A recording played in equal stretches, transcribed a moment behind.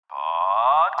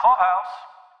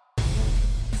Clubhouse.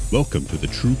 Welcome to the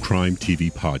True Crime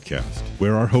TV podcast,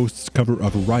 where our hosts cover a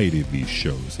variety of these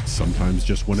shows, sometimes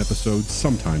just one episode,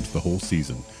 sometimes the whole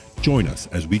season. Join us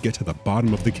as we get to the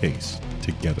bottom of the case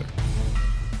together.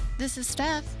 This is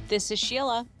Steph. This is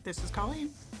Sheila. This is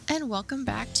Colleen. And welcome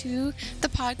back to the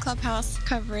Pod Clubhouse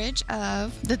coverage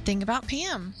of The Thing About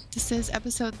Pam. This is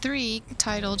episode 3,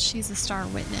 titled She's a Star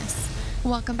Witness.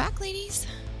 Welcome back, ladies.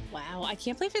 Wow, I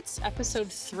can't believe it's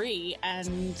episode 3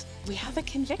 and we have a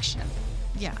conviction.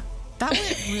 Yeah, that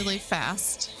went really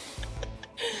fast.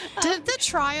 Did the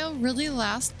trial really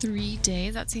last 3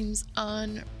 days? That seems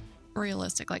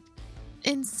unrealistic, like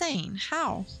insane.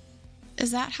 How?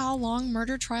 Is that how long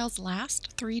murder trials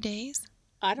last? 3 days?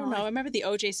 I don't know. I remember the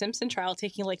O.J. Simpson trial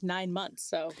taking like 9 months,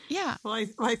 so. Yeah. Well,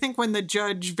 I think when the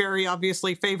judge very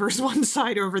obviously favors one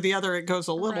side over the other, it goes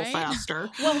a little faster.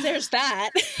 Well, there's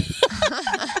that.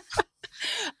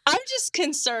 I'm just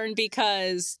concerned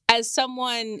because as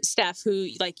someone, Steph, who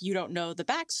like you don't know the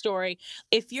backstory,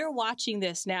 if you're watching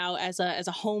this now as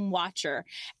a home watcher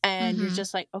and you're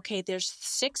just like, okay, there's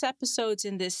 6 episodes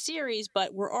in this series,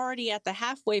 but we're already at the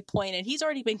halfway point and he's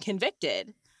already been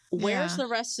convicted. Where's the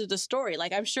rest of the story?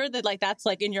 Like, I'm sure that like that's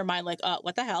like in your mind, like,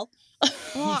 what the hell?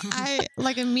 Well, I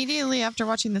like immediately after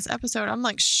watching this episode, I'm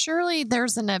like, surely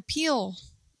there's an appeal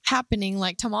happening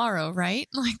like tomorrow, right?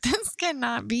 Like this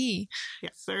cannot be.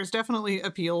 Yes, there's definitely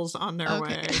appeals on their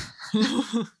way,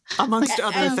 amongst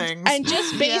other things. And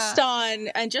just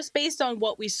based on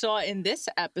what we saw in this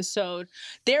episode,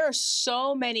 there are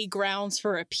so many grounds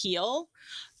for appeal.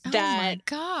 That, oh my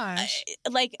gosh!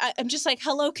 I'm just like,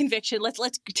 hello, conviction. Let's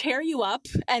tear you up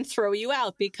and throw you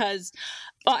out because,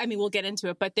 I mean, we'll get into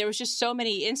it. But there was just so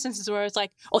many instances where it's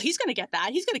like, oh, he's going to get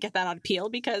that. He's going to get that on appeal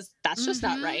because that's just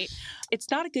not right. It's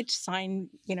not a good sign,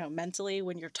 mentally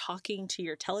when you're talking to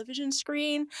your television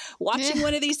screen, watching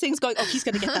one of these things, going, oh, he's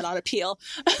going to get that on appeal.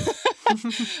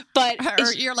 But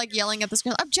or you're like yelling at the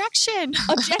screen, objection,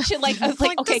 like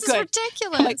okay, this good, is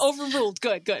ridiculous. I'm like overruled,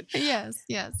 good. Yes.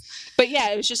 But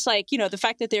yeah, it was just like, the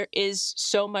fact that there is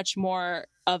so much more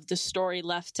of the story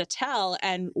left to tell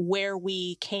and where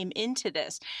we came into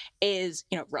this is,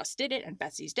 Russ did it and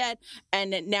Betsy's dead.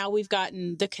 And now we've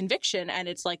gotten the conviction and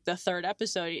it's like the 3rd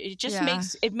episode. It just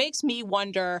makes me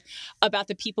wonder about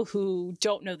the people who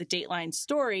don't know the Dateline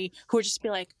story, who are just be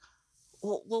like,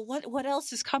 well, what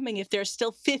else is coming if there's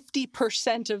still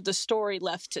 50% of the story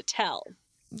left to tell?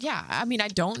 Yeah. I mean, I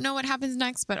don't know what happens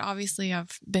next, but obviously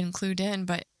I've been clued in.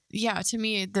 But yeah, to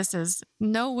me, this is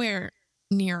nowhere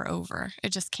near over. It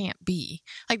just can't be.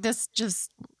 Like this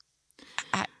just...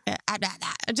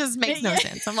 It just makes no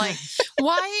sense. I'm like,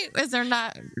 why is there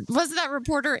not... Was that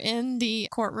reporter in the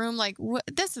courtroom? Like,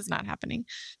 this is not happening.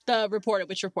 The reporter?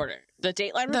 Which reporter? The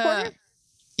Dateline reporter?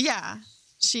 Yeah.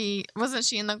 Wasn't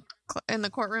she in the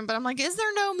courtroom? But I'm like, is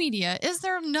there no media? Is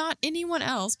there not anyone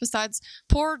else besides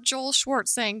poor Joel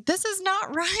Schwartz saying, this is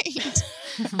not right?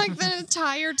 Like the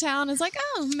entire town is like,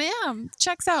 oh, ma'am,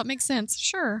 checks out, makes sense.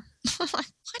 Sure.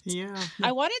 What? Yeah.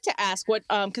 I wanted to ask what,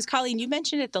 because Colleen, you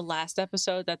mentioned it the last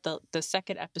episode that the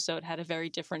 2nd episode had a very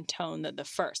different tone than the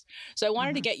first. So I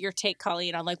wanted to get your take,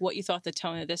 Colleen, on like what you thought the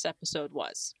tone of this episode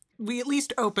was. We at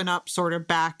least open up sort of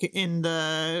back in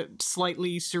the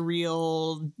slightly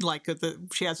surreal, like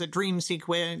she has a dream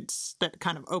sequence that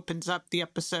kind of opens up the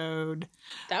episode.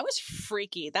 That was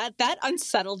freaky. That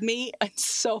unsettled me on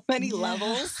so many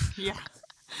levels. Yeah.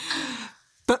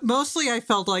 But mostly I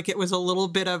felt like it was a little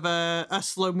bit of a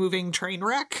slow-moving train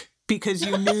wreck because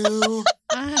you knew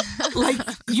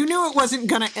it wasn't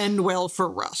going to end well for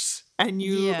Russ. And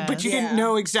but you didn't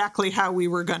know exactly how we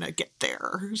were going to get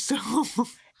there. So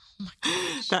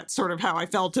that's sort of how I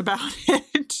felt about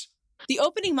it. The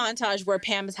opening montage where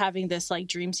Pam is having this like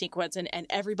dream sequence and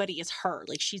everybody is her.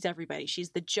 Like she's everybody. She's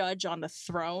the judge on the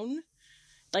throne.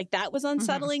 Like that was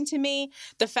unsettling to me.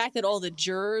 The fact that all the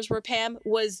jurors were Pam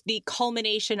was the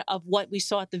culmination of what we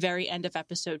saw at the very end of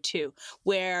episode 2,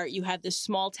 where you have this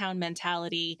small town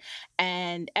mentality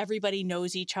and everybody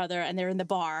knows each other and they're in the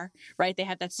bar, right? They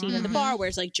have that scene in the bar where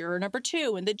it's like juror number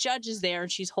 2 and the judge is there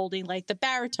and she's holding like the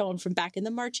baritone from back in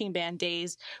the marching band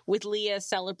days with Leah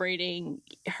celebrating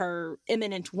her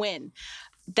imminent win.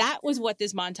 That was what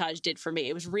this montage did for me.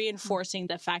 It was reinforcing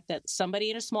the fact that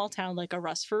somebody in a small town like a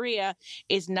Russ Faria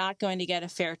is not going to get a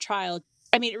fair trial.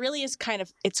 I mean, it really is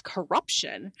it's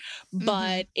corruption,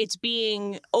 but it's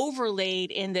being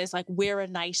overlaid in this, like, we're a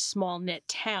nice, small knit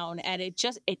town. And it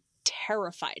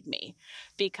terrified me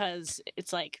because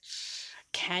it's like,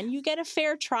 can you get a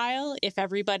fair trial if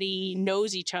everybody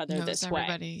knows each other this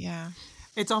way? Yeah.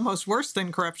 It's almost worse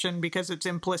than corruption because it's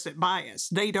implicit bias.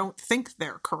 They don't think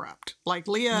they're corrupt. Like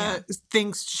Leah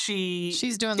thinks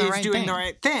she's doing the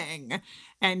right thing.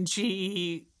 And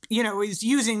she, you know, is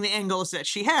using the angles that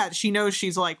she has. She knows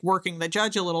she's like working the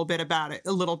judge a little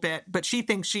bit, but she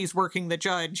thinks she's working the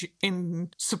judge in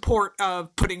support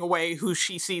of putting away who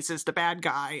she sees as the bad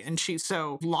guy. And she's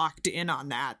so locked in on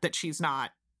that she's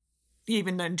not.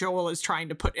 Even then Joel is trying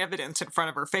to put evidence in front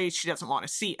of her face, she doesn't want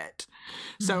to see it.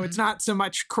 So it's not so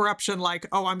much corruption like,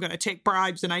 oh, I'm going to take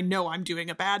bribes and I know I'm doing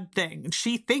a bad thing. And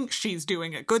she thinks she's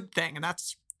doing a good thing, and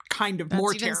that's kind of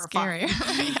more terrifying.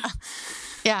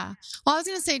 Yeah. Well, I was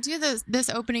going to say, too, this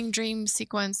opening dream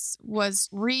sequence was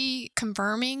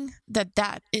reconfirming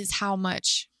that is how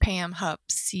much Pam Hupp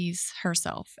sees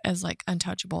herself as, like,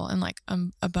 untouchable and, like,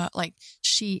 about, like,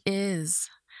 she is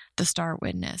the star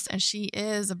witness and she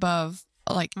is above,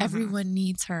 like, everyone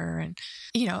needs her. And,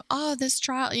 you know, this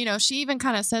trial, you know, she even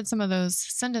kind of said some of those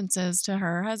sentences to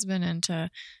her husband and to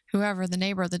whoever, the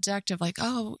neighbor, the detective, like,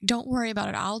 oh, don't worry about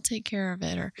it, I'll take care of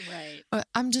it. Or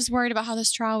I'm just worried about how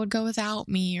this trial would go without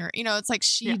me. Or, you know, it's like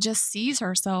she just sees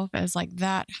herself as like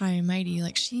that high and mighty.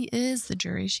 Like she is the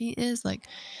jury. She is like,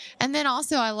 and then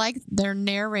also I like their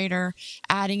narrator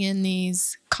adding in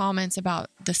these comments about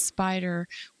the spider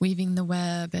weaving the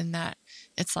web and that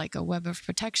it's like a web of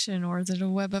protection, or is it a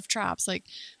web of traps? Like,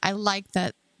 I like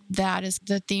that is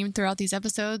the theme throughout these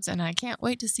episodes, and I can't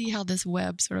wait to see how this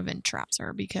web sort of entraps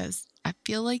her, because I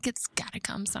feel like it's got to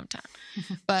come sometime.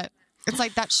 But it's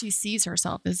like that she sees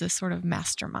herself as this sort of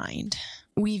mastermind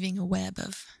weaving a web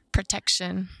of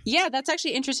protection. Yeah, that's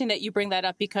actually interesting that you bring that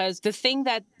up, because the thing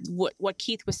that what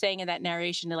Keith was saying in that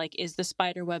narration, like, is the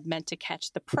spider web meant to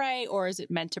catch the prey, or is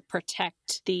it meant to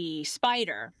protect the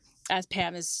spider? As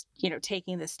Pam is, you know,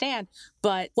 taking the stand.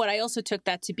 But what I also took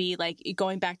that to be, like,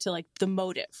 going back to, like, the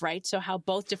motive, right? So how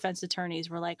both defense attorneys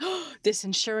were like, oh, this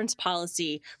insurance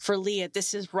policy for Leah,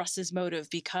 this is Russ's motive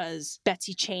because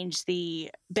Betsy changed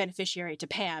the beneficiary to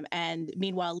Pam. And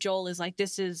meanwhile, Joel is like,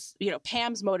 this is, you know,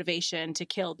 Pam's motivation to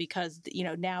kill because, you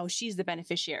know, now she's the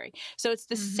beneficiary. So it's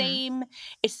the same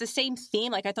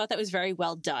theme. Like, I thought that was very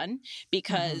well done,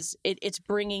 because it's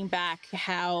bringing back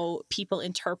how people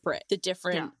interpret the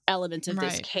different elements of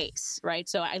this case, right?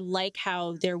 So I like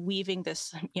how they're weaving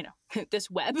this, you know, this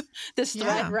web, this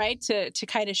thread, right? To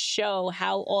kind of show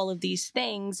how all of these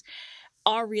things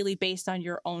are really based on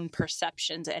your own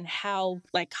perceptions, and how,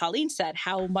 like Colleen said,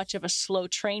 how much of a slow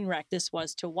train wreck this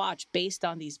was to watch based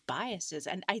on these biases.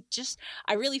 And I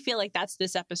really feel like that's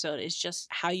this episode, is just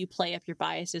how you play up your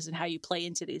biases and how you play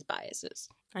into these biases.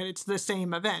 And it's the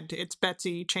same event. It's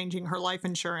Betsy changing her life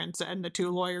insurance, and the two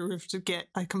lawyers get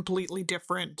a completely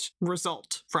different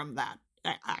result from that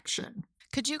action.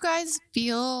 Could you guys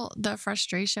feel the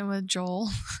frustration with Joel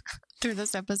through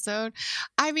this episode?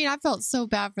 I mean, I felt so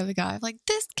bad for the guy. Like,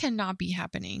 this cannot be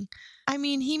happening. I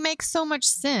mean, he makes so much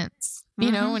sense,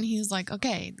 you know, when he's like,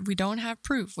 okay, we don't have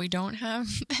proof. We don't have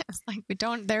this. Like,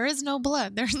 there is no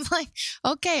blood. There's like,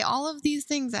 okay, all of these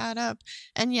things add up.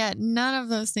 And yet none of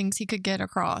those things he could get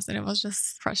across. And it was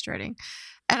just frustrating.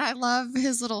 And I love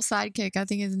his little sidekick. I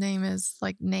think his name is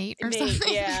like Nate or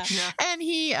something. Yeah. And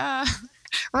he,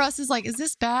 Russ is like, is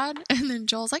this bad? And then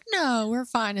Joel's like, no, we're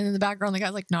fine. And in the background, the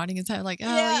guy's like nodding his head like, oh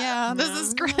yeah, this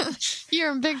is great.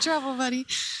 You're in big trouble, buddy.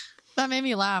 That made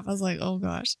me laugh. I was like, oh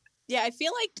gosh. Yeah, I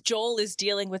feel like Joel is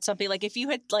dealing with something. Like, if you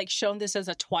had, like, shown this as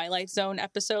a Twilight Zone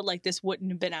episode, like, this wouldn't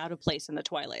have been out of place in the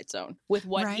Twilight Zone with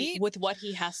what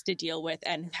he has to deal with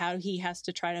and how he has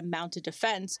to try to mount a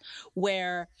defense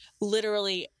where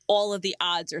literally all of the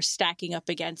odds are stacking up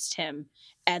against him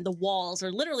and the walls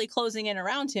are literally closing in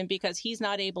around him because he's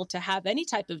not able to have any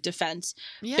type of defense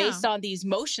based on these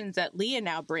motions that Leah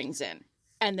now brings in.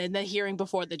 And then the hearing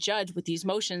before the judge with these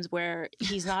motions where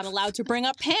he's not allowed to bring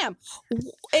up Pam.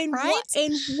 And what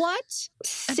sane...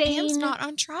 Pam's not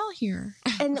on trial here.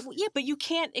 And yeah, but you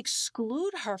can't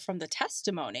exclude her from the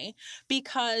testimony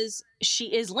because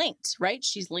she is linked, right?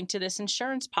 She's linked to this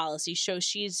insurance policy. So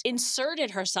she's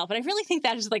inserted herself. And I really think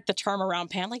that is like the term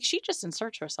around Pam. Like, she just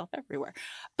inserts herself everywhere.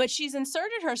 But she's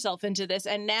inserted herself into this.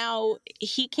 And now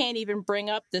he can't even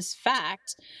bring up this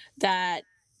fact that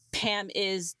Pam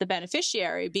is the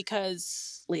beneficiary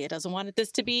because Leah doesn't want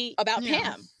this to be about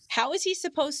Pam. How is he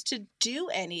supposed to do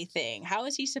anything? How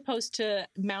is he supposed to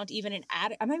mount even I'm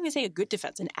not even going to say a good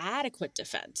defense, an adequate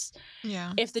defense?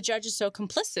 Yeah. If the judge is so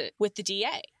complicit with the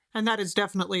DA. And that is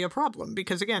definitely a problem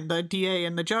because, again, the DA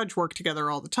and the judge work together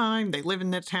all the time. They live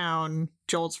in the town.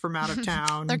 Joel's from out of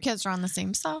town. Their kids are on the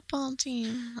same softball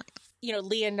team. you know,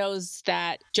 Leah knows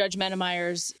that Judge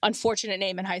Mennemeyer's unfortunate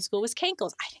name in high school was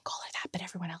Kankles. I didn't call her that, but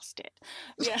everyone else did.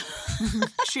 Yeah.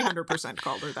 She 100%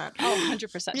 called her that. Oh,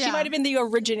 100%. Yeah. She might have been the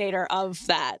originator of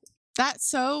that. That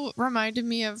so reminded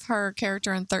me of her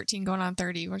character in 13 Going on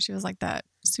 30, where she was like that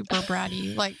super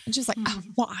bratty, like just like, oh,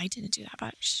 well, I didn't do that,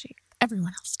 but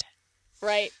everyone else did.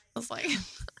 Right. I was like,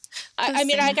 I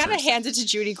mean, I gotta person. hand it to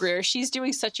Judy Greer. She's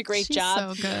doing such a great She's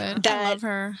job. so good. that I love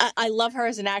her. I love her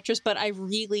as an actress, but I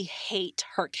really hate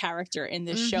her character in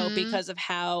this show because of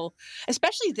how,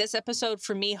 especially this episode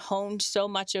for me, honed so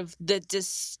much of the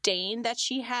disdain that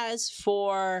she has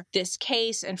for this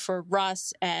case and for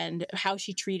Russ and how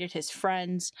she treated his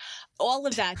friends. All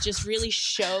of that just really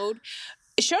showed.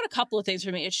 It showed a couple of things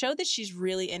for me. It showed that she's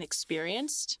really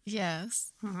inexperienced.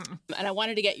 Yes. And I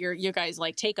wanted to get your guys'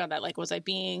 like take on that. Like, was I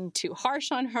being too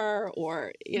harsh on her,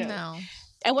 or, you know? No.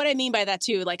 And what I mean by that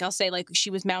too, like I'll say like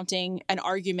she was mounting an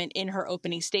argument in her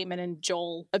opening statement and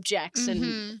Joel objects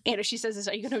and, you know, she says this,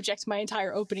 are you going to object to my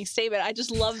entire opening statement? I just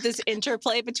love this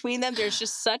interplay between them. There's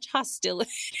just such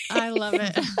hostility. I love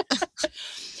it.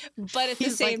 But at the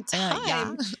same time,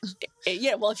 yeah.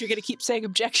 Yeah, well, if you're going to keep saying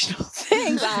objectionable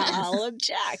things, I'll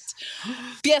object.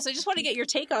 But yeah, so I just want to get your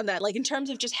take on that, like in terms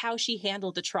of just how she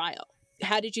handled the trial.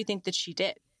 How did you think that she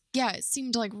did? Yeah, it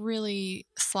seemed like really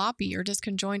sloppy or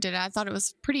disconjointed. I thought it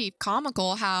was pretty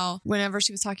comical how whenever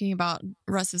she was talking about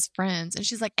Russ's friends and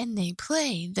she's like, and they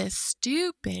play this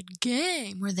stupid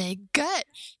game where they gut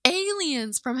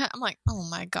aliens from hell. I'm like, oh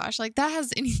my gosh, like that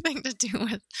has anything to do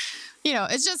with, you know,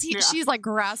 it's just she's like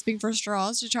grasping for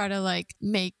straws to try to like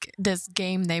make this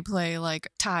game they play like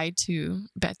tied to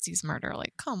Betsy's murder.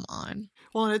 Like, come on.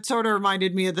 Well, and it sort of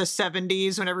reminded me of the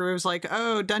 70s when everyone was like,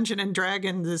 oh, Dungeons and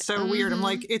Dragons is so weird. I'm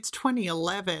like, it's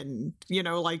 2011, you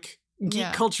know, like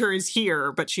geek culture is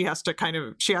here, but she has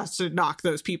to knock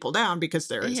those people down because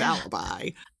they're his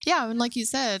alibi. Yeah, and like you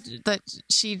said, that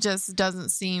she just doesn't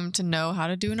seem to know how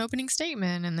to do an opening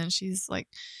statement, and then she's like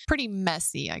pretty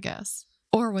messy, I guess.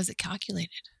 Or was it calculated?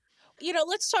 You know,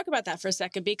 let's talk about that for a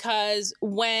second, because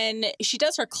when she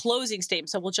does her closing statement,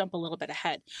 so we'll jump a little bit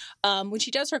ahead. When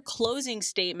she does her closing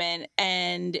statement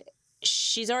and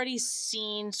she's already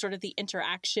seen sort of the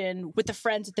interaction with the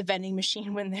friends at the vending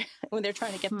machine when they're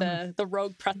trying to get the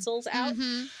rogue pretzels out.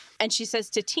 And she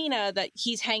says to Tina that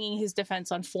he's hanging his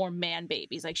defense on 4 man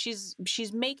babies. Like she's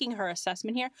making her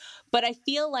assessment here. But I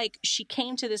feel like she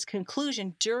came to this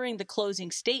conclusion during the closing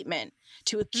statement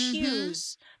to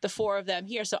accuse the 4 of them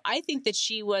here. So I think that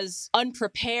she was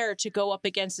unprepared to go up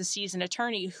against the seasoned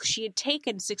attorney. She had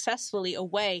taken successfully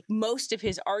away most of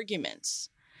his arguments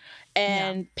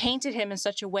and painted him in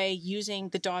such a way using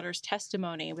the daughter's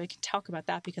testimony. We can talk about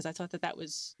that because I thought that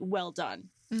was well done.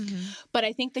 But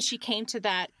I think that she came to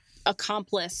that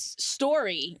accomplice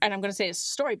story, and I'm going to say it's a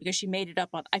story because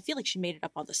I feel like she made it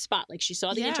up on the spot. Like she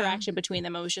saw the interaction between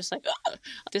them and was just like, oh,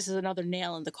 this is another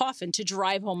nail in the coffin to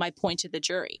drive home my point to the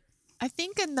jury. I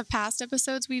think in the past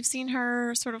episodes, we've seen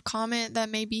her sort of comment that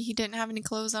maybe he didn't have any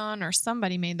clothes on, or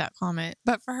somebody made that comment.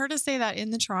 But for her to say that in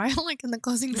the trial, like in the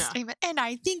closing statement, and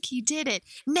I think he did it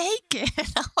naked,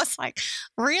 I was like,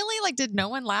 really? Like, did no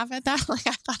one laugh at that? Like,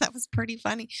 I thought that was pretty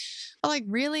funny. But like,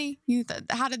 really?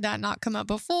 How did that not come up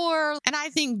before? And I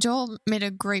think Joel made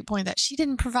a great point that she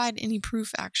didn't provide any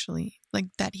proof, actually, like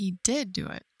that he did do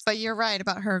it. But you're right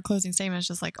about her closing statement. It's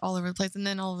just like all over the place. And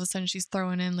then all of a sudden she's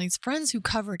throwing in these friends who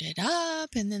covered it up.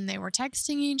 And then they were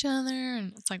texting each other.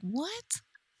 And it's like, what?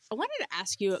 I wanted to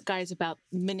ask you guys about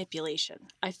manipulation.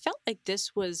 I felt like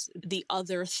this was the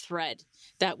other thread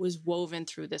that was woven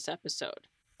through this episode.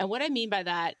 And what I mean by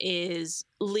that is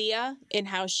Leah in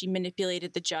how she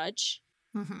manipulated the judge.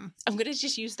 I'm going to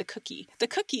just use the cookie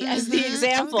as the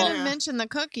example. I'm going to mention the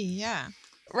cookie. Yeah.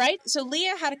 Right? So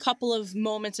Leah had a couple of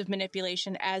moments of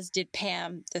manipulation, as did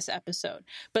Pam this episode.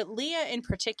 But Leah in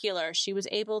particular, she was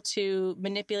able to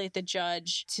manipulate the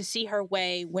judge to see her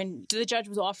way when the judge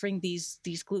was offering these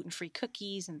gluten-free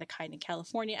cookies and the kind in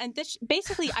California. And this,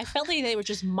 basically, I felt like they were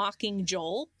just mocking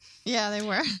Joel. Yeah, they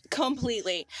were.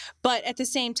 Completely. But at the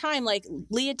same time, like,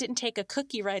 Leah didn't take a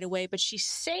cookie right away, but she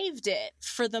saved it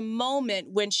for the moment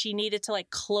when she needed to, like,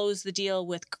 close the deal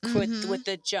with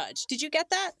the judge. Did you get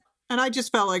that? And I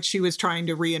just felt like she was trying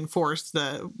to reinforce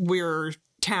we're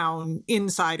town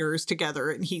insiders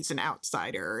together and he's an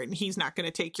outsider and he's not going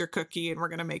to take your cookie and we're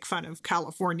going to make fun of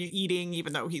California eating,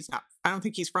 even though he's not. I don't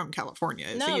think he's from California.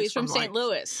 No, he's from St.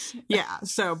 Louis. Yeah.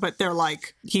 So, but they're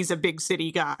like, he's a big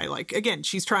city guy. Like, again,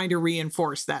 she's trying to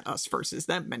reinforce that us versus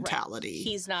them mentality.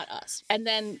 Right. He's not us. And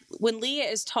then when Leah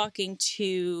is talking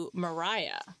to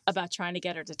Mariah about trying to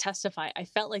get her to testify, I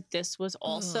felt like this was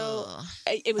also,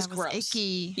 it was gross.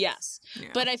 Icky. Yes. Yeah.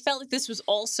 But I felt like this was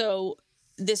also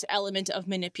this element of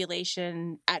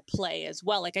manipulation at play as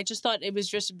well. Like, I just thought it was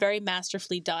just very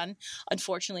masterfully done,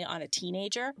 unfortunately, on a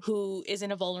teenager who is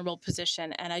in a vulnerable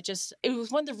position. And it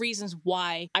was one of the reasons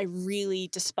why I really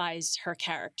despised her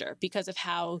character, because of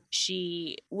how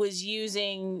she was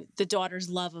using the daughter's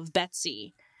love of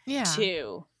Betsy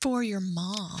for your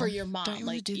mom. For your mom. Don't you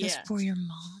want to do this for your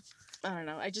mom? I don't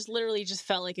know. I just literally just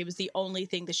felt like it was the only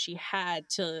thing that she had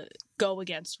to go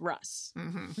against Russ.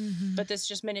 Mm-hmm. Mm-hmm. But this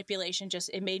just manipulation,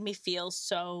 it made me feel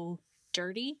so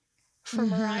dirty for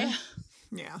Mariah.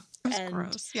 Yeah. It was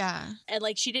gross. Yeah. And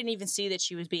like, she didn't even see that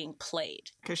she was being played.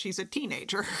 Because she's a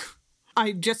teenager.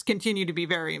 I just continue to be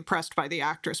very impressed by the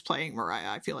actress playing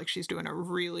Mariah. I feel like she's doing a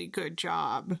really good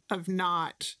job of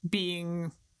not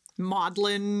being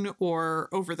maudlin or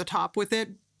over the top with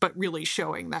it, but really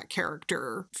showing that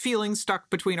character feeling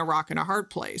stuck between a rock and a hard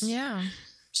place. Yeah.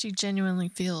 She genuinely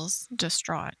feels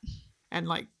distraught. And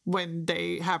like when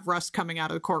they have Russ coming out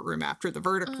of the courtroom after the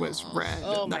verdict was read.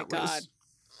 Oh my God.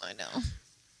 I know.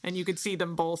 And you could see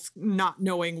them both not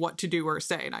knowing what to do or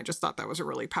say. And I just thought that was a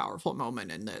really powerful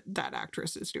moment, and that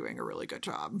actress is doing a really good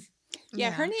job. Yeah,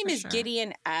 her name is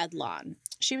Gideon Adlon.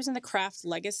 She was in The Craft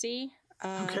Legacy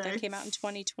that came out in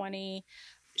 2020.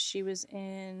 She was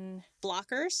in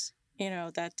Blockers,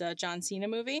 that John Cena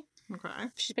movie. Okay.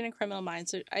 She's been in Criminal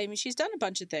Minds. So, I mean, she's done a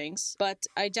bunch of things, but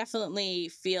I definitely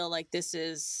feel like this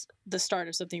is the start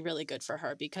of something really good for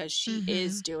her, because she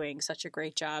is doing such a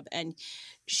great job, and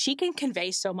she can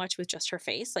convey so much with just her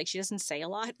face. Like, she doesn't say a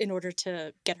lot in order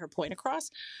to get her point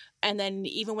across. And then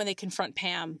even when they confront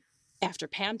Pam after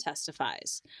Pam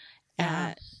testifies,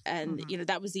 and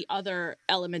that was the other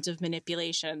element of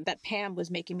manipulation that Pam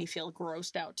was making me feel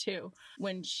grossed out too,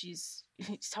 when she's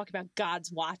talking about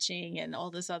God's watching and all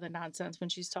this other nonsense when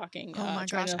she's talking. Oh my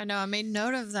gosh, I know. I made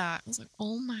note of that. I was like,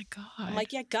 oh my God. I'm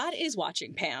like, yeah, God is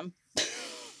watching, Pam.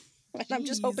 And I'm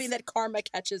just hoping that karma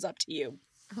catches up to you.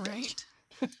 Right.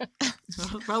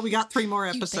 Well, we got 3 more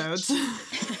episodes.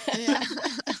 Yeah.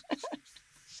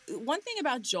 One thing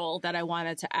about Joel that I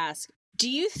wanted to ask, do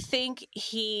you think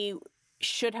he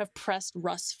should have pressed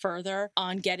Russ further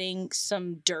on getting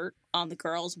some dirt on the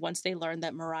girls once they learned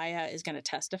that Mariah is going to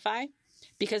testify?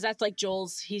 Because that's like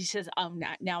he says, oh,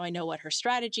 now I know what her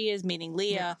strategy is, meaning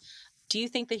Leah. Yeah. Do you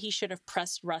think that he should have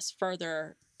pressed Russ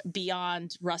further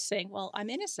beyond Russ saying, well, I'm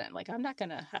innocent. Like, I'm not going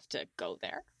to have to go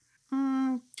there.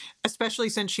 Especially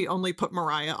since she only put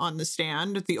Mariah on the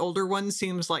stand. The older one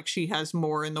seems like she has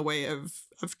more in the way of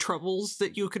troubles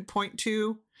that you could point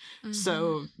to. Mm-hmm.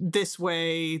 So this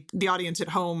way, the audience at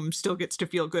home still gets to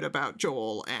feel good about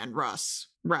Joel and Russ,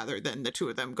 rather than the two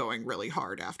of them going really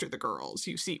hard after the girls.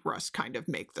 You see Russ kind of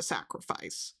make the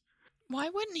sacrifice. Why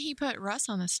wouldn't he put Russ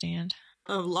on the stand?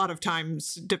 A lot of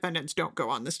times defendants don't go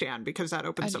on the stand because that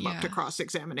opens them up to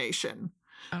cross-examination.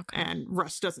 Okay. And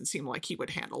Russ doesn't seem like he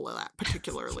would handle that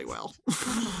particularly well.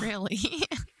 Really?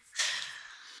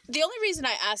 The only reason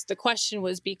I asked the question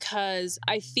was because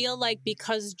I feel like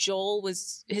because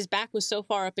his back was so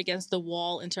far up against the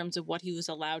wall in terms of what he was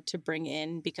allowed to bring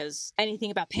in, because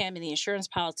anything about Pam and the insurance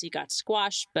policy got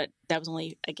squashed, but that was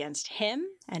only against him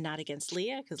and not against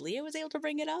Leah, because Leah was able to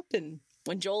bring it up. And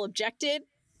when Joel objected,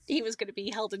 he was going to be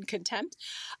held in contempt.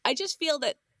 I just feel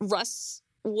that Russ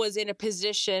was in a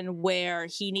position where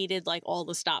he needed like all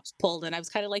the stops pulled. And I was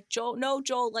kind of like,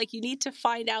 Joel, like you need to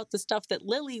find out the stuff that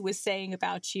Lily was saying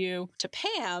about you to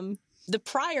Pam the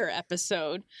prior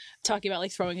episode, talking about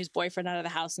like throwing his boyfriend out of the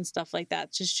house and stuff like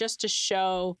that. Just to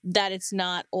show that it's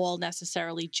not all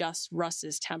necessarily just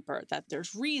Russ's temper, that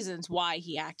there's reasons why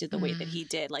he acted the way that he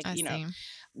did. Like,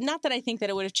 not that I think that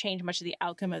it would have changed much of the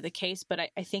outcome of the case, but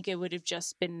I think it would have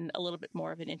just been a little bit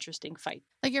more of an interesting fight.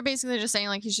 Like, you're basically just saying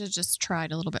like he should have just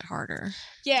tried a little bit harder.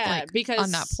 Yeah, like, because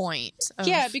on that point.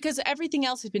 Because everything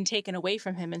else has been taken away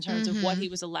from him in terms of what he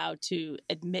was allowed to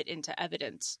admit into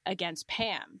evidence against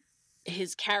Pam.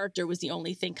 His character was the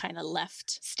only thing kind of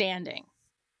left standing.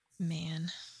 Man.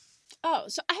 Oh,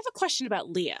 so I have a question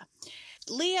about Leah.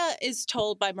 Leah is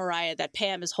told by Mariah that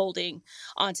Pam is holding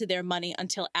onto their money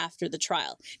until after the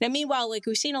trial. Now, meanwhile, like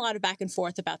we've seen a lot of back and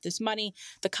forth about this money,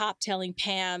 the cop telling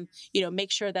Pam, make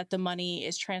sure that the money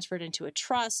is transferred into a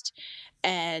trust.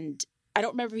 And I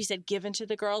don't remember if he said given to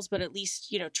the girls, but at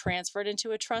least, transferred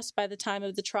into a trust by the time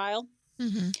of the trial.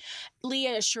 Mm-hmm.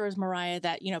 Leah assures Mariah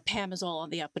that, Pam is all on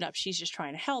the up and up. She's just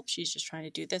trying to help. She's just trying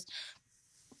to do this.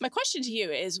 My question to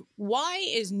you is, why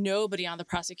is nobody on the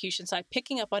prosecution side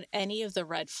picking up on any of the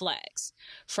red flags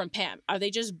from Pam? Are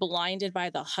they just blinded by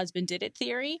the husband did it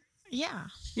theory? Yeah.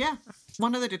 Yeah.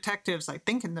 One of the detectives, I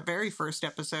think in the very first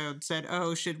episode, said,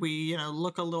 oh, should we,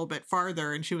 look a little bit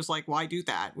farther? And she was like, why do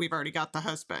that? We've already got the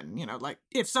husband. Like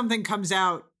if something comes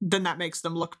out, then that makes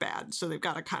them look bad. So they've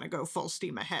got to kind of go full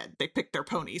steam ahead. They pick their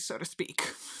pony, so to speak.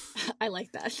 I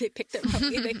like that. They pick their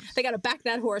pony. They got to back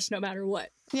that horse no matter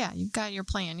what. Yeah, you've got your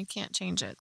plan. You can't change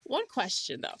it. One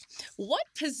question, though. What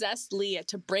possessed Leah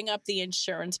to bring up the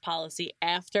insurance policy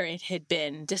after it had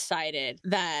been decided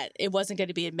that it wasn't going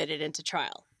to be admitted into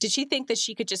trial? Did she think that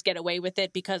she could just get away with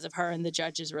it because of her and the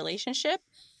judge's relationship?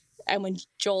 And when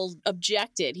Joel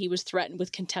objected, he was threatened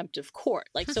with contempt of court.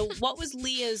 So what was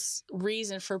Leah's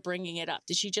reason for bringing it up?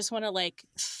 Did she just want to,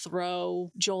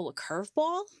 throw Joel a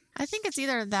curveball? I think it's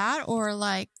either that or,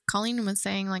 Colleen was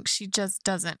saying, she just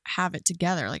doesn't have it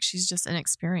together. She's just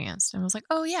inexperienced. And was like,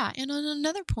 oh, yeah, and on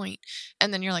another point.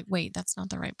 And then you're like, wait, that's not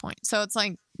the right point. So it's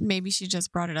maybe she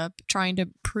just brought it up trying to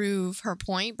prove her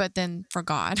point, but then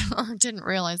forgot or didn't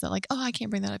realize that, oh, I can't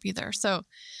bring that up either. So...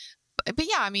 But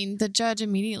yeah, I mean, the judge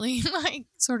immediately,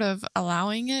 sort of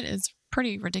allowing it is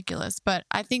pretty ridiculous. But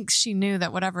I think she knew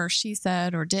that whatever she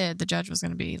said or did, the judge was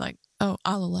going to be like, oh,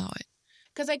 I'll allow it.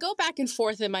 Because I go back and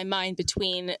forth in my mind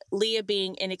between Leah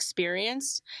being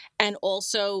inexperienced and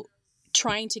also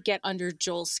trying to get under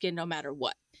Joel's skin no matter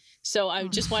what. So I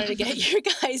just wanted to get your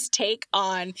guys' take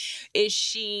on, is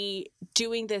she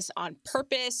doing this on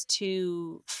purpose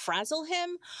to frazzle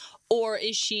him? Or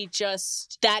is she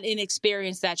just that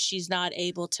inexperienced that she's not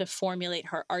able to formulate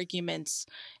her arguments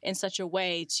in such a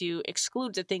way to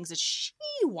exclude the things that she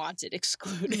wanted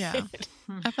excluded? Yeah.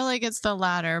 I feel like it's the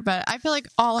latter, but I feel like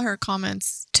all her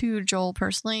comments to Joel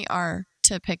personally are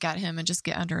to pick at him and just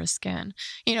get under his skin.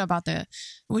 About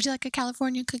would you like a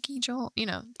California cookie, Joel?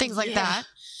 Things like that.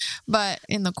 But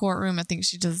in the courtroom, I think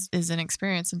she just is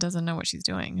inexperienced and doesn't know what she's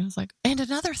doing. It was and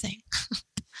another thing.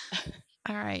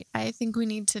 All right. I think we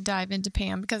need to dive into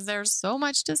Pam because there's so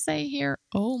much to say here.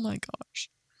 Oh my gosh.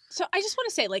 So I just want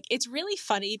to say, it's really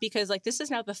funny because, this is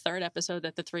now the third episode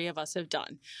that the three of us have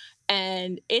done.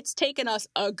 And it's taken us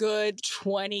a good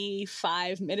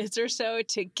 25 minutes or so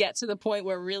to get to the point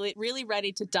where we're really, really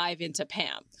ready to dive into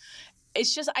Pam.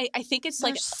 It's just, I think it's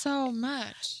there's so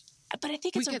much. But I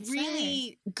think it's a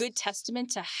really good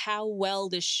testament to how well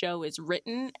this show is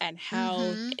written and how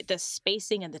the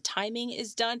spacing and the timing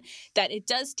is done, that it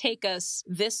does take us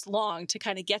this long to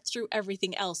kind of get through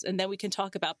everything else. And then we can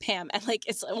talk about Pam. And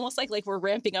it's almost like we're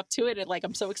ramping up to it. And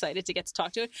I'm so excited to get to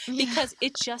talk to it because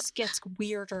it just gets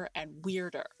weirder and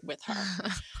weirder with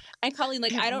her. And Colleen,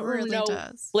 I don't really know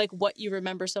what you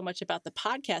remember so much about the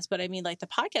podcast, but I mean, the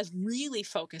podcast really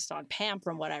focused on Pam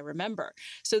from what I remember.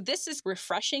 So this is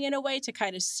refreshing in a way to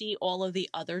kind of see all of the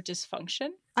other dysfunction.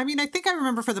 I mean, I think I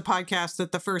remember for the podcast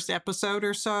that the first episode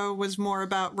or so was more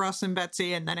about Russ and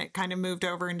Betsy, and then it kind of moved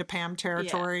over into Pam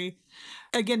territory.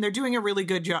 Yeah. Again, they're doing a really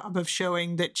good job of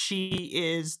showing that she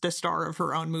is the star of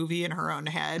her own movie in her own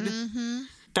head. Mm-hmm.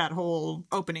 That whole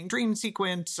opening dream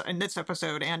sequence in this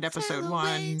episode and episode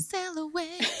one. Sail away.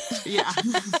 Yeah.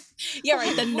 Yeah,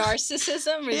 right. The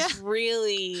narcissism is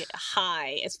really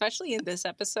high, especially in this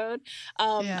episode.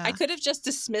 I could have just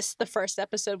dismissed the first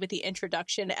episode with the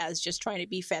introduction as just trying to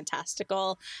be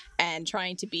fantastical and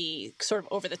trying to be sort of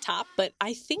over the top. But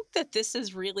I think that this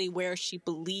is really where she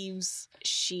believes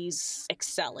she's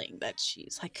excelling, that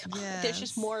she's there's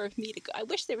just more of me to go. I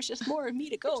wish there was just more of me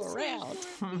to go around.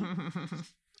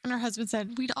 And her husband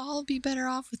said, we'd all be better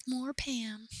off with more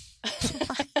Pam.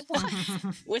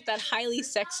 With that highly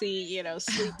sexy,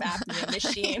 sleep apnea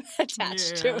machine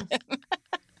attached to him.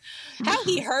 How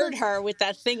he heard her with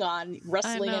that thing on,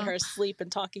 rustling in her sleep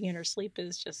and talking in her sleep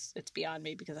is just, it's beyond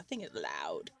me because that thing is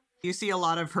loud. You see a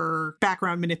lot of her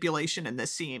background manipulation in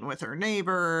this scene with her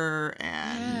neighbor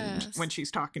and when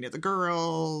she's talking to the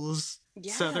girls.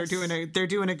 Yes. So they're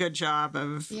doing a good job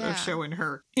of showing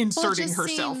her inserting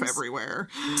herself everywhere.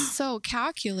 So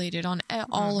calculated on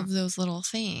all of those little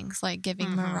things, like giving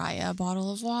Mariah a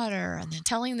bottle of water and then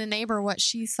telling the neighbor what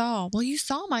she saw. Well, you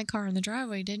saw my car in the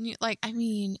driveway, didn't you?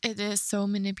 It is so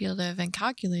manipulative and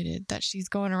calculated that she's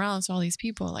going around to all these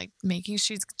people,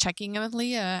 she's checking in with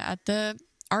Leah at the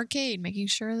arcade, making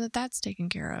sure that that's taken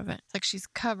care of. It's she's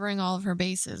covering all of her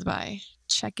bases by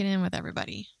checking in with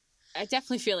everybody. I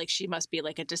definitely feel like she must be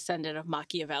like a descendant of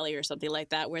Machiavelli or something like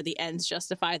that, where the ends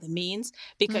justify the means,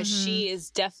 because she is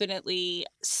definitely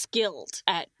skilled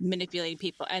at manipulating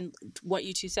people. And what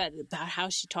you two said about how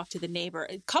she talked to the neighbor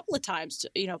a couple of times,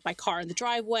 you know, by car in the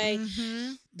driveway,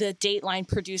 the Dateline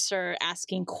producer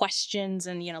asking questions,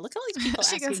 and, you know, look at all these people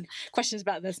asking questions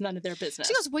about this, none of their business.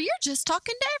 She goes, well, you're just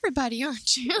talking to everybody,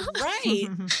 aren't you? Right.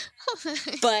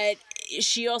 But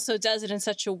she also does it in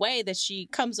such a way that she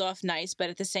comes off nice, but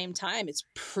at the same time, it's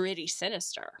pretty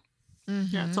sinister.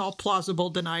 Yeah, it's all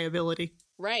plausible deniability.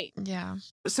 Right. Yeah.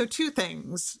 So 2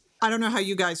 things. I don't know how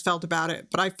you guys felt about it,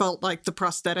 but I felt like the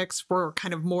prosthetics were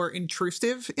kind of more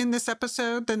intrusive in this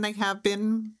episode than they have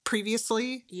been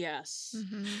previously. Yes.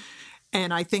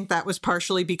 And I think that was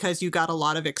partially because you got a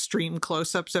lot of extreme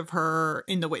close-ups of her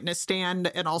in the witness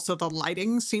stand, and also the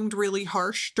lighting seemed really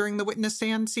harsh during the witness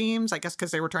stand scenes. I guess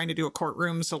because they were trying to do a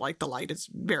courtroom, so like the light is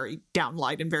very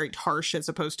downlight and very harsh as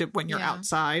opposed to when you're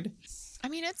outside. I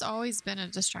mean, it's always been a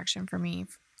distraction for me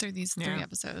through these 3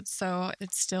 episodes, so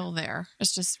it's still there.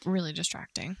 It's just really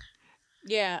distracting.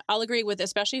 Yeah, I'll agree with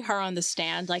especially her on the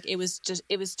stand. Like it was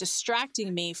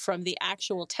distracting me from the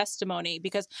actual testimony,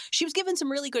 because she was given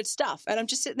some really good stuff. And I'm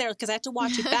just sitting there because I had to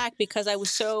watch it back because I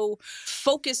was so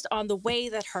focused on the way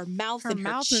that her mouth and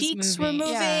her cheeks were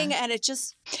moving. Yeah. And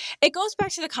it goes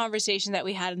back to the conversation that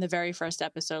we had in the very first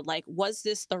episode. Like, was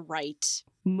this the right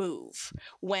move?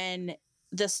 When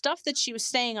the stuff that she was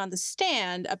saying on the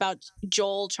stand about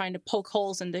Joel trying to poke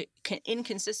holes in the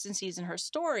inconsistencies in her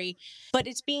story, but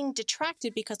it's being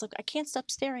detracted because, look, I can't stop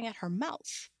staring at her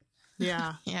mouth.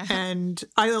 Yeah. And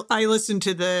I listened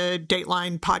to the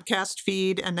Dateline podcast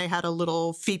feed, and they had a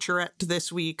little featurette this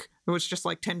week. It was just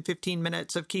like 10, 15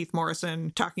 minutes of Keith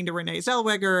Morrison talking to Renee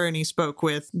Zellweger, and he spoke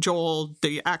with Joel,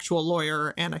 the actual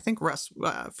lawyer, and I think Russ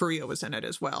Faria was in it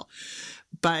as well.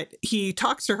 But he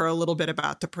talks to her a little bit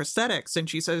about the prosthetics, and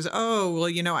she says, oh, well,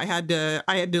 you know, I had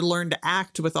to learn to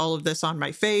act with all of this on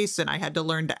my face, and I had to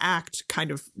learn to act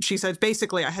she says,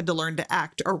 basically, I had to learn to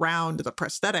act around the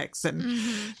prosthetics. And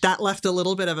that left a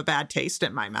little bit of a bad taste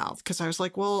in my mouth, because I was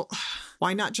like, well,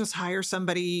 why not just hire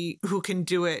somebody who can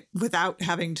do it without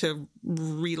having to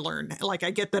relearn? Like,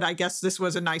 I get that, I guess this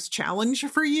was a nice challenge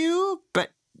for you,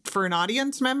 but for an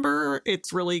audience member,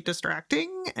 it's really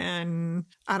distracting, and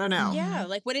I don't know. Yeah,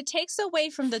 like when it takes away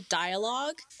from the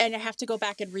dialogue and I have to go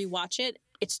back and rewatch it,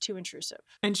 it's too intrusive.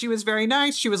 And she was very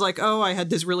nice. She was like, oh, I had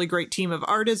this really great team of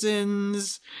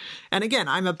artisans. And again,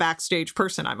 I'm a backstage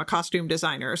person. I'm a costume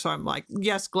designer. So I'm like,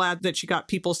 yes, glad that she got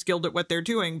people skilled at what they're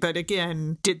doing. But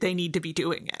again, did they need to be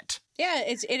doing it? Yeah,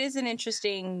 it is an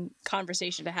interesting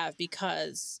conversation to have,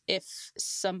 because if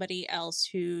somebody else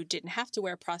who didn't have to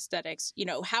wear prosthetics, you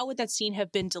know, how would that scene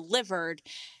have been delivered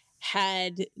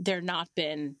had there not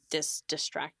been this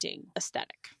distracting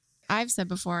aesthetic? I've said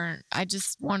before, I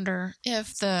just wonder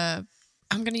if I'm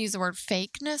going to use the word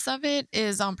fakeness of it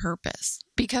is on purpose,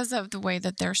 because of the way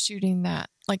that they're shooting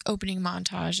that like opening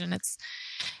montage. And it's,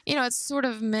 you know, it's sort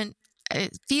of meant,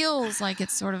 it feels like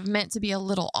it's sort of meant to be a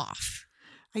little off.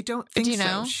 I don't think you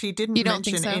know? So. She didn't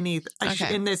mention so? any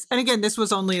Okay. in this. And again, this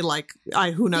was only like,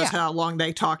 who knows how long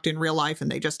they talked in real life,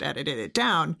 and they just edited it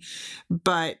down.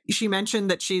 But she mentioned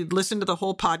that she listened to the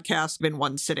whole podcast in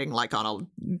one sitting, like on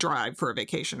a drive for a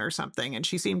vacation or something. And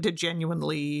she seemed to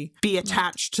genuinely be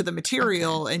attached to the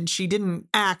material. Okay. And she didn't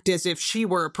act as if she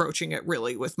were approaching it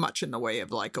really with much in the way of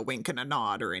like a wink and a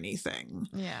nod or anything.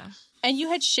 Yeah. And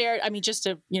you had shared, I mean, just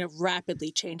to, you know,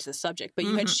 rapidly change the subject, but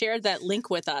you had shared that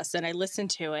link with us, and I listened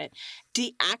to it.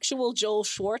 The actual Joel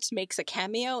Schwartz makes a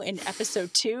cameo in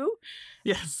episode 2.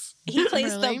 Yes. He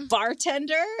plays the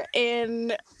bartender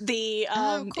in the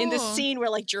in the scene where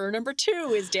like juror number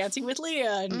 2 is dancing with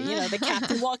Leah, and you know the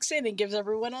captain walks in and gives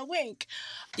everyone a wink.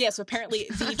 Yes, apparently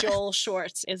the Joel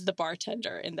Schwartz is the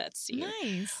bartender in that scene.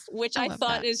 Nice. Which I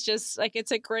thought is just like,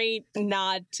 it's a great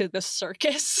nod to the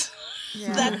circus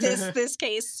that this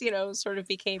case, you know, sort of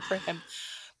became for him.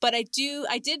 But I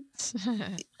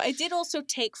did also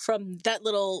take from that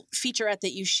little featurette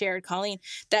that you shared, Colleen,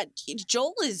 that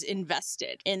Joel is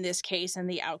invested in this case and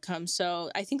the outcome. So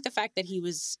I think the fact that he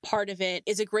was part of it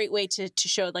is a great way to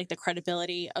show like the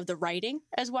credibility of the writing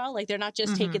as well. Like they're not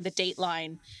just taking the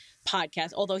Dateline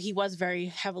podcast, although he was very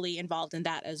heavily involved in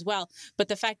that as well. But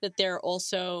the fact that they're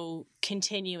also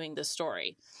continuing the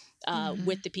story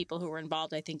with the people who were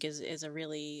involved, I think is a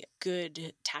really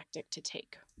good tactic to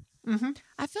take. Mm-hmm.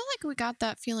 I feel like we got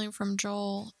that feeling from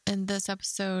Joel in this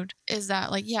episode, is that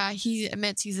like, yeah, he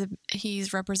admits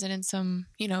he's represented some,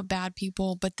 you know, bad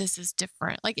people, but this is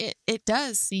different. Like it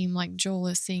does seem like Joel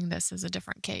is seeing this as a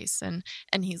different case, and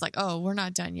he's like, oh, we're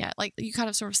not done yet. Like you kind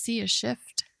of sort of see a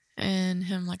shift in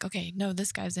him like, okay, no,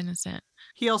 this guy's innocent.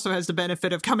 He also has the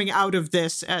benefit of coming out of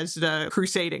this as the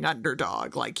crusading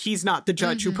underdog. Like, he's not the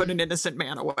judge who put an innocent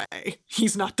man away.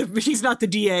 He's not the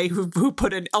DA who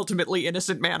put an ultimately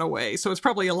innocent man away. So it's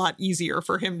probably a lot easier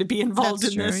for him to be involved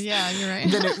in this. Yeah, you're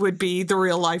right. Than it would be the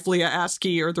real life Leah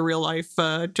Askey or the real life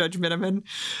Judge Miniman.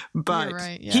 But You're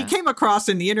right, yeah. he came across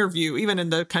in the interview, even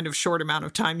in the kind of short amount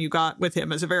of time you got with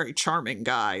him, as a very charming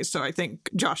guy. So I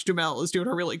think Josh Duhamel is doing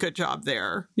a really good job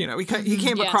there. You know, he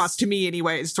came Yes. across to me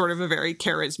anyway as sort of a very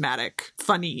charismatic,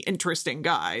 funny, interesting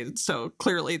guy. So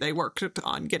clearly they worked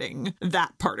on getting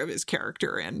that part of his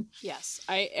character in. Yes,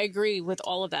 I agree with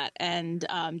all of that. And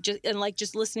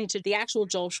just listening to the actual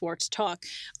Joel Schwartz talk,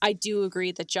 I do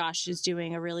agree that Josh is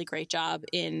doing a really great job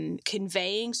in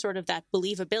conveying sort of that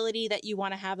believability that you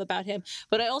want to have about him.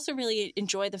 But I also really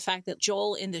enjoy the fact that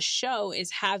Joel in the show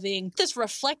is having this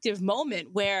reflective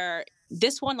moment where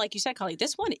this one, like you said, Colleen,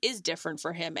 this one is different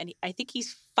for him. And I think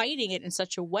he's fighting it in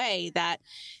such a way that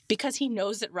because he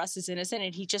knows that Russ is innocent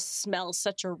and he just smells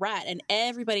such a rat and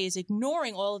everybody is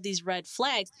ignoring all of these red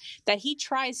flags, that he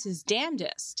tries his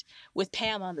damnedest with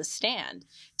Pam on the stand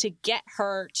to get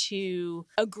her to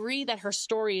agree that her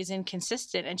story is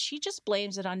inconsistent. And she just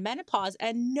blames it on menopause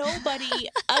and nobody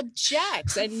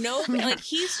objects. And nobody, like,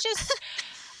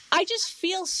 I just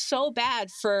feel so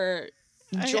bad for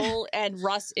Joel and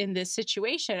Russ in this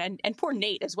situation, and poor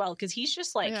Nate as well, because he's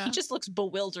just like, he just looks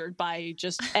bewildered by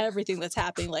just everything that's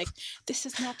happening. Like, this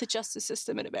is not the justice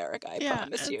system in America, I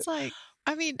promise you. It's like,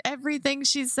 I mean, everything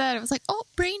she said, it was like, oh,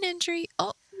 brain injury,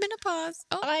 oh, menopause,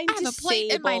 oh, I have a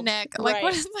plate in my neck. Like,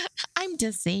 what is that? I'm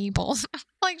disabled.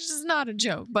 Like, it's just not a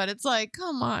joke, but it's like,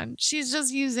 come on. She's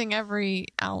just using every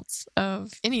ounce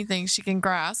of anything she can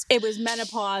grasp. It was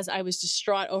menopause. I was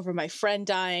distraught over my friend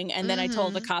dying, and then I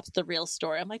told the cops the real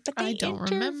story. I'm like, but they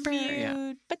But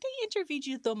they interviewed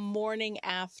you the morning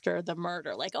after the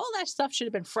murder. Like, all that stuff should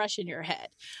have been fresh in your head.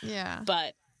 Yeah.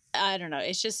 But I don't know.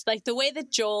 It's just like the way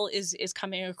that Joel is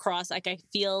coming across. Like, I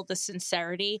feel the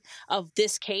sincerity of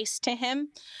this case to him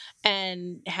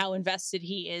and how invested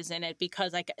he is in it,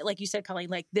 because like you said, Colleen,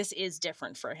 like, this is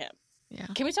different for him. Yeah.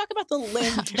 Can we talk about the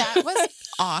limb? That was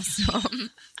awesome.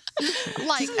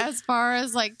 Like, as far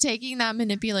as like taking that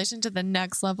manipulation to the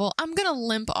next level, I'm going to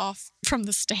limp off from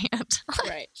the stand.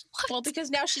 Right. Well, because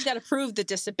now she's got to prove the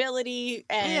disability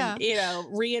and,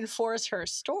 reinforce her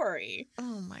story.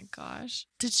 Oh my gosh.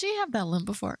 Did she have that limp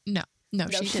before? No,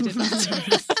 she did not.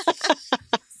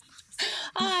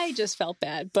 I just felt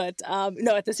bad. But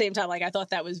no, at the same time, like, I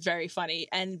thought that was very funny.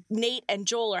 And Nate and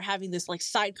Joel are having this like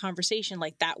side conversation,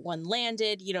 like, that one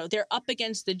landed, they're up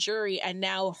against the jury and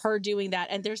now her doing that.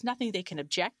 And there's nothing they can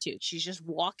object to. She's just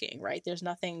walking, right? There's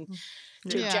nothing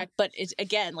to object. But it's,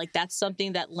 again, like, that's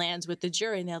something that lands with the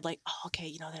jury. And they're like, oh,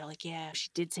 okay. They're like, yeah, she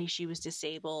did say she was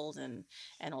disabled and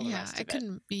all the rest of it. It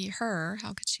couldn't be her.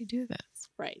 How could she do this?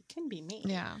 Right. It couldn't be me.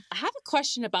 Yeah. I have a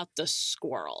question about the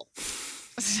squirrel.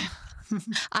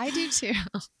 I do too.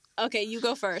 Okay, you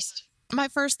go first. My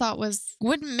first thought was,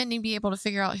 wouldn't Minnie be able to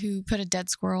figure out who put a dead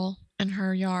squirrel in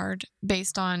her yard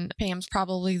based on Pam's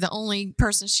probably the only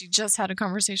person she just had a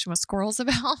conversation with squirrels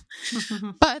about?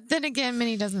 But then again,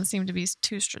 Minnie doesn't seem to be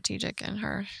too strategic in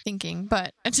her thinking,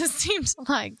 but it just seems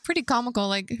like pretty comical.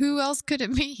 Like, who else could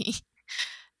it be?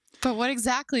 But what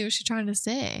exactly was she trying to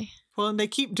say? Well, and they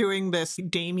keep doing this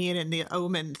Damien and the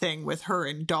Omen thing with her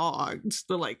and dogs.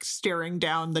 They're like staring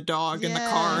down the dog in the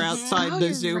car outside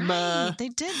the Zuma. Right. They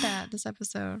did that this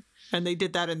episode. And they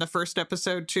did that in the first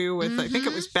episode too with, I think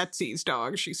it was Betsy's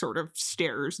dog. She sort of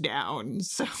stares down.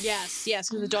 So Yes, because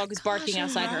the dog is barking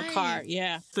outside her car.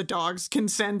 Yeah. The dogs can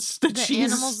sense that The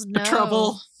she's animals know.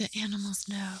 trouble. The animals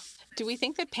know. Do we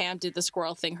think that Pam did the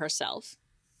squirrel thing herself?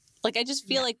 Like, I just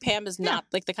feel like Pam is not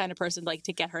like the kind of person like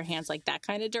to get her hands like that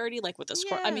kind of dirty, like with a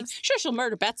squirrel. I mean, sure, she'll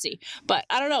murder Betsy, but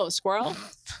I don't know, a squirrel?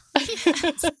 I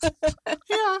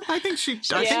think she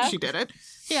did it.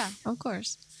 Yeah, of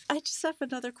course. I just have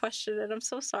another question, and I'm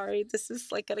so sorry. This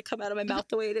is like going to come out of my mouth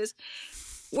the way it is.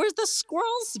 Were the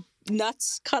squirrel's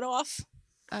nuts cut off?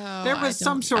 Oh, there was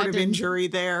some sort of injury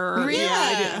there. Really?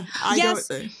 Yeah. Yes.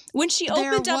 When she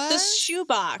opened There up the was?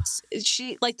 shoebox,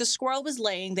 the squirrel was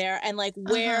laying there, and like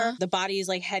where the body is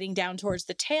like heading down towards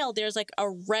the tail, there's like a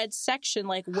red section,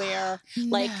 like where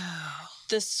like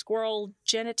the squirrel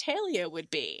genitalia would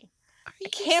be. I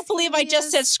can't believe I just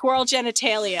said squirrel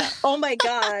genitalia. Oh my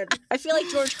God. I feel like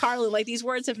George Carlin. Like, these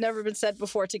words have never been said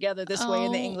before together this way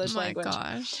in the English language. Oh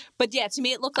my gosh. But yeah, to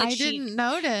me it looked like I didn't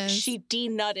notice. she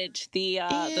denutted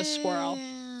the squirrel.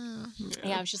 Ew.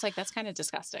 Yeah, I was just like, that's kind of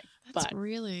disgusting. That's but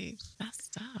really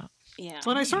messed up. Yeah.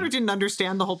 Well, and I sort of didn't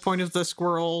understand the whole point of the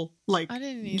squirrel. Like, I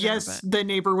didn't either, yes, but- the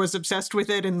neighbor was obsessed with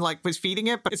it and like was feeding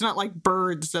it, but it's not like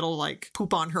birds that'll like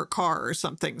poop on her car or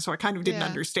something. So I kind of didn't Yeah.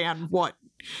 understand what,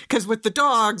 because with the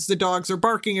dogs are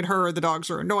barking at her, the dogs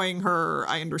are annoying her.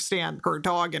 I understand her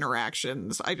dog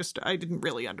interactions. I didn't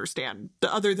really understand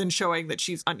other than showing that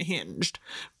she's unhinged.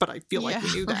 But I feel like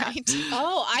we knew that. right.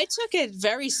 Oh, I took it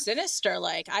very sinister.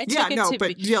 Like I took Yeah, it no, to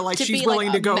but be, yeah, like to she's be willing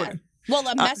like to go. well,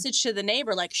 a message to the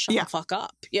neighbor, like shut yeah. the fuck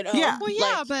up, you know? Yeah. Well,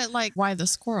 yeah, Like, but like, why the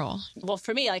squirrel? well,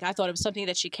 for me, like I thought it was something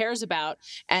that she cares about,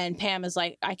 and Pam is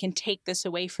like, I can take this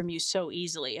away from you so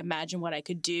easily. Imagine what I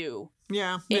could do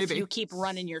Yeah, if maybe. you keep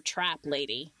running your trap,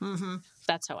 lady. Mm-hmm.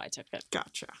 That's how I took it.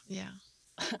 Gotcha. Yeah.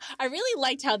 I really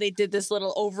liked how they did this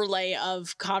little overlay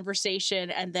of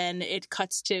conversation, and then it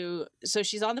cuts to, so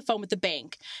she's on the phone with the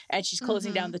bank and she's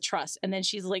closing down the trust, and then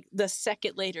she's like, the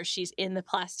second later she's in the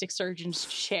plastic surgeon's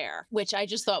chair, which I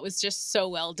just thought was just so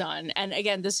well done. And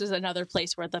again, this is another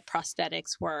place where the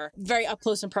prosthetics were very up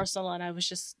close and personal, and I was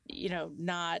just,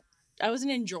 I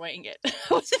wasn't enjoying it. I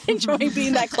wasn't enjoying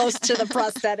being that close to the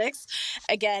prosthetics.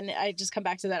 Again, I just come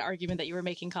back to that argument that you were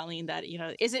making, Colleen, that,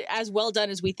 is it as well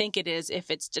done as we think it is if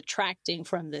it's detracting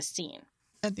from this scene?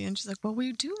 At the end, she's like, well,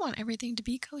 we do want everything to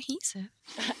be cohesive.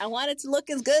 I want it to look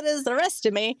as good as the rest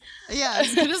of me. Yeah,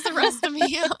 as good as the rest of me.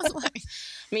 I was like,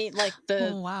 I mean, like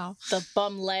oh, wow. the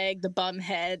bum leg, the bum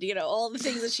head, all the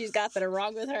things that she's got that are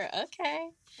wrong with her. Okay.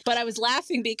 But I was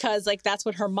laughing because, like, that's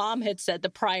what her mom had said the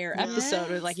prior episode.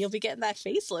 It was like, you'll be getting that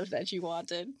facelift that you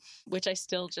wanted, which I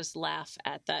still just laugh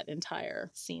at that entire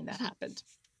scene that happened.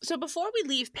 So before we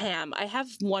leave Pam, I have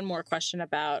one more question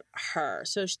about her.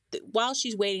 So while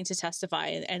she's waiting to testify,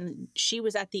 and she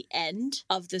was at the end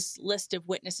of this list of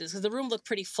witnesses, because the room looked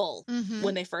pretty full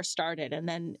when they first started, and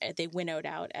then they winnowed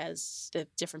out as the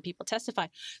different people testify.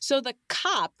 So the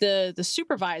cop, the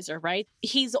supervisor, right?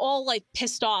 He's all like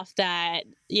pissed off that,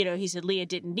 he said Leah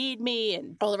didn't need me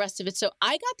and all the rest of it. So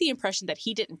I got the impression that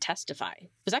he didn't testify.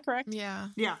 Was that correct? Yeah.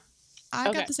 Yeah.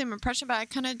 I got the same impression, but I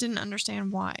kind of didn't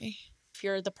understand why. If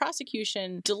you're the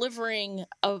prosecution delivering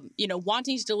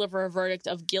wanting to deliver a verdict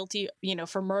of guilty,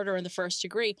 for murder in the first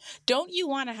degree, don't you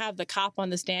want to have the cop on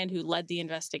the stand who led the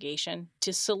investigation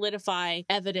to solidify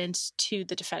evidence to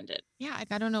the defendant? Yeah,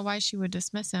 I don't know why she would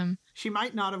dismiss him. She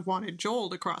might not have wanted Joel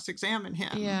to cross-examine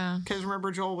him. Yeah. Because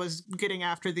remember, Joel was getting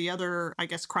after the other, I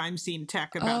guess, crime scene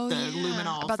tech about the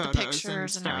luminol about photos the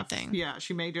pictures and stuff. everything. Yeah,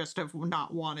 she may just have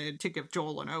not wanted to give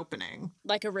Joel an opening.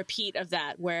 Like a repeat of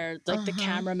that, where like the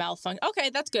camera malfunction. Okay,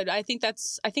 that's good. I think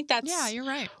that's Yeah, you're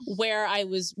right. where I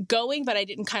was going, but I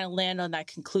didn't kind of land on that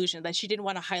conclusion that she didn't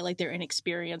want to highlight their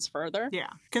inexperience further. Yeah,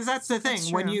 because that's the thing.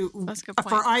 That's When true. you, That's a good point.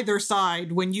 for either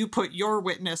side, when you put your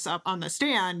witness up on the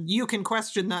stand, you can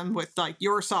question them with like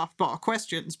your softball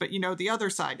questions, but the other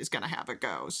side is going to have a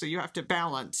go. So you have to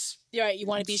balance. You're right. You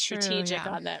want to be That's true, strategic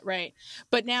yeah. on that, right?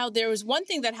 But now there was one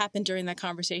thing that happened during that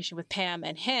conversation with Pam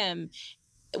and him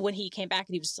when he came back,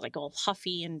 and he was like all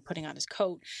huffy and putting on his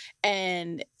coat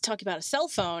and talking about a cell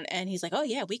phone. And he's like, oh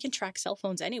yeah, we can track cell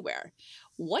phones anywhere.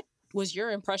 What was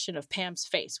your impression of Pam's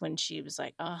face when she was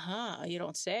like, you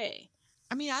don't say?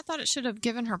 I mean, I thought it should have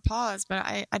given her pause, but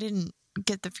I didn't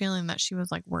get the feeling that she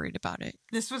was like worried about it.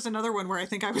 This was another one where I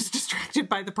think I was distracted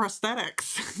by the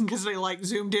prosthetics because they like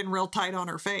zoomed in real tight on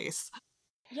her face.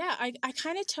 Yeah, I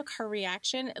kind of took her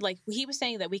reaction. Like he was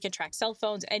saying that we can track cell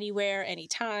phones anywhere,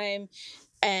 anytime.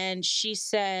 And she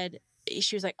said,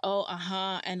 she was like, oh,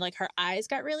 and like her eyes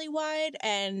got really wide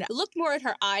and looked more at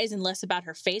her eyes and less about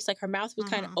her face. Like her mouth was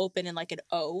kind of open and like an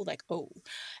O, like oh.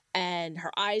 And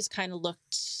her eyes kind of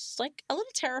looked like a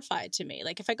little terrified to me.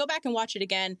 Like if I go back and watch it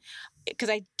again, because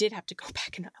I did have to go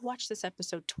back and watch this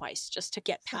episode twice just to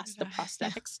get past the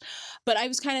prosthetics. But I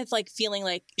was kind of like feeling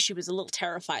like she was a little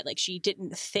terrified. Like she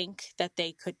didn't think that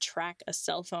they could track a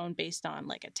cell phone based on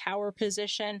like a tower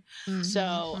position.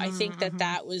 So I think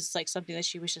that was like something that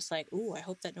she was just like, ooh, I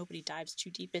hope that nobody dives too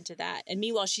deep into that. And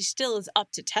meanwhile, she still is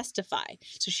up to testify.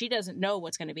 So she doesn't know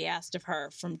what's going to be asked of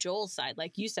her from Joel's side.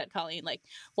 Like you said, Colleen, like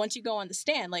once you go on the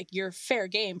stand, like you're fair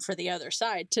game for the other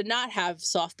side to not have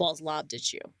softballs lobbed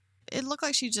at you. It looked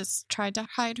like she just tried to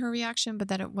hide her reaction, but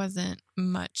that it wasn't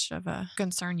much of a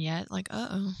concern yet. Like,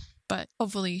 uh-oh. But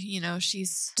hopefully,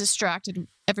 she's distracted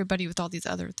everybody with all these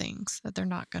other things that they're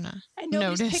not going to I know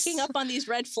notice. he's picking up on these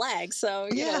red flags. So,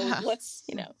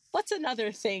 what's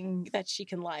another thing that she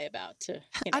can lie about to,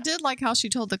 I did like how she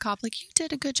told the cop, like, you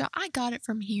did a good job. I got it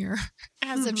from here.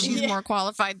 As if she's more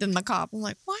qualified than the cop. I'm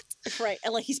like, what? Right.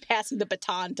 And like he's passing the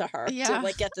baton to her to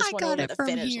like get this one over the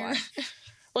finish line.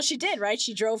 Well, she did, right?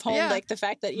 She drove home, like, the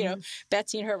fact that, you know,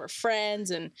 Betsy and her were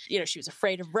friends and, you know, she was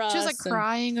afraid of Russ. She was, like,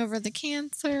 crying over the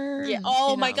cancer. Yeah. And,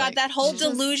 oh, you know, my God. like, That whole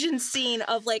delusion scene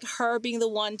of, like, her being the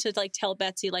one to, like, tell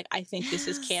Betsy, like, I think this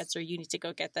is cancer. You need to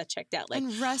go get that checked out. Like,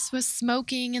 and Russ was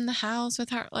smoking in the house with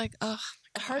her. Like, oh,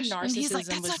 her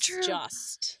narcissism was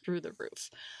just through the roof.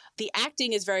 The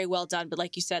acting is very well done, but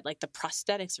like you said, like the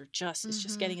prosthetics are just, it's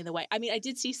just getting in the way. I mean, I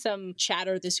did see some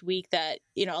chatter this week that,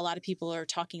 you know, a lot of people are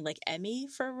talking like Emmy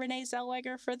for Renee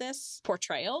Zellweger for this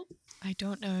portrayal. I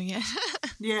don't know yet.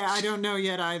 Yeah, I don't know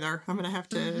yet either. I'm going to have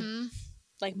to...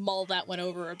 like mull that one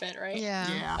over a bit, right?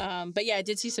 Yeah. But yeah, I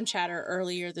did see some chatter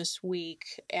earlier this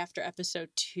week after episode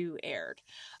 2 aired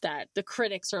that the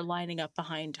critics are lining up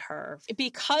behind her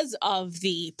because of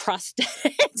the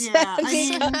prosthetics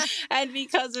and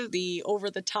because of the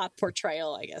over-the-top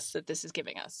portrayal, I guess, that this is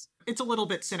giving us. It's a little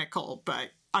bit cynical, but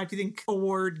I think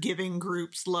award-giving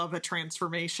groups love a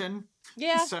transformation.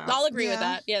 Yeah, so, I'll agree with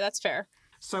that. Yeah, that's fair.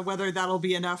 So whether that'll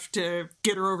be enough to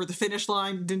get her over the finish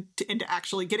line into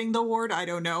actually getting the award, I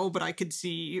don't know, but I could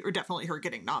see or definitely her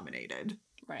getting nominated.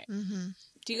 Right.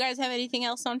 Do you guys have anything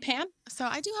else on Pam? So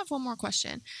I do have one more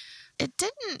question. It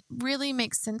didn't really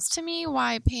make sense to me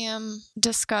why Pam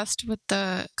discussed with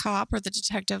the cop or the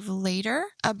detective later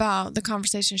about the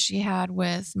conversation she had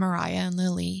with Mariah and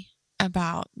Lily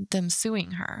about them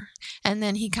suing her. And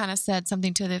then he kind of said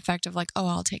something to the effect of like, oh,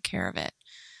 I'll take care of it.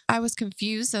 I was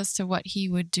confused as to what he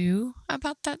would do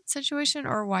about that situation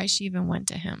or why she even went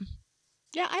to him.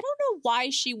 Yeah, I don't know why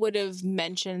she would have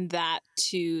mentioned that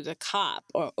to the cop.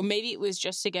 Or maybe it was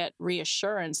just to get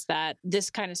reassurance that this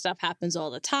kind of stuff happens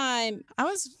all the time. I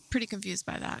was pretty confused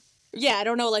by that. Yeah, I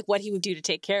don't know like what he would do to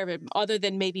take care of it other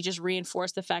than maybe just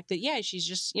reinforce the fact that, yeah, she's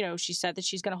just, you know, she said that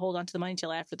she's going to hold on to the money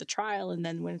until after the trial. And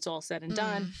then when it's all said and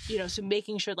done, you know, so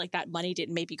making sure like that money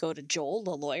didn't maybe go to Joel,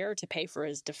 the lawyer, to pay for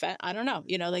his defense. I don't know.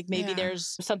 You know, like maybe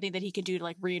there's something that he could do to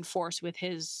like reinforce with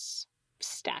his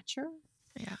stature.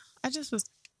 Yeah, I just was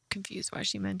confused why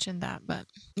she mentioned that, but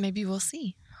maybe we'll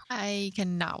see. I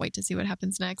cannot wait to see what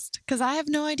happens next because I have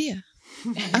no idea.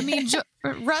 I mean,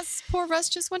 poor Russ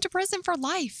just went to prison for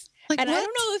life. Like, and what? I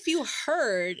don't know if you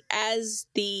heard as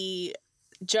the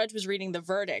judge was reading the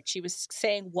verdict, she was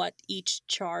saying what each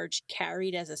charge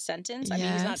carried as a sentence. I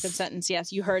mean, he's not been sentenced.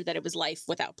 Yes, you heard that it was life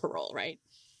without parole, right?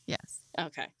 Yes.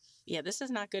 Okay. Yeah, this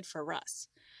is not good for Russ.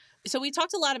 So we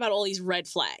talked a lot about all these red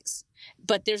flags,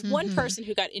 but there's one person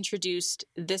who got introduced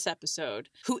this episode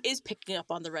who is picking up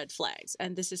on the red flags,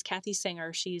 and this is Kathy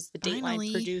Singer. She's the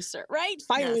Dateline producer, right?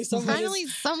 Finally,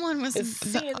 someone was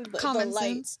seeing the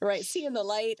light, right? Seeing the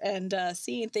light and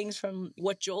seeing things from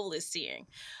what Joel is seeing.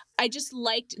 I just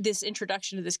liked this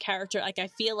introduction to this character. Like, I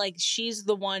feel like she's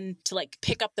the one to like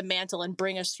pick up the mantle and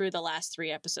bring us through the last 3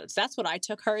 episodes. That's what I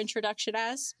took her introduction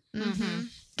as.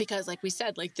 Because like we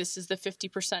said, like this is the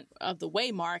 50% of the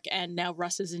way mark and now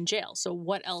Russ is in jail. So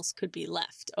what else could be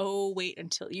left? Oh, wait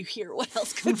until you hear what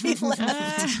else could be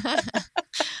left.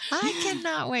 I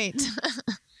cannot wait.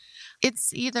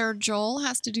 It's either Joel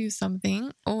has to do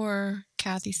something or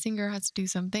Kathy Singer has to do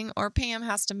something or Pam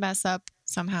has to mess up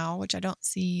somehow, which I don't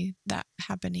see that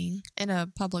happening in a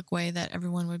public way that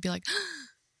everyone would be like,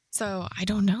 so I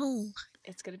don't know.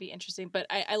 It's going to be interesting. But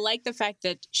I like the fact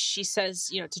that she says,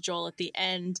 you know, to Joel at the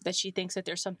end that she thinks that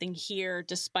there's something here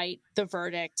despite the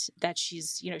verdict, that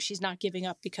she's, you know, she's not giving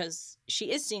up because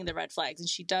she is seeing the red flags and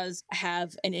she does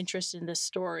have an interest in this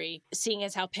story, seeing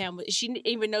as how Pam, she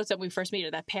even knows that when we first meet her,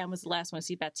 that Pam was the last one to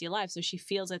see Betsy alive. So she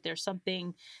feels that there's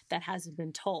something that hasn't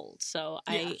been told. So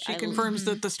she confirms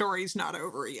that the story's not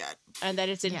over yet. And that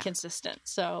it's inconsistent.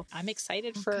 So I'm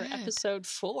excited for episode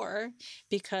 4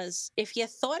 because if you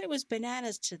thought it was bananas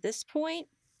to this point,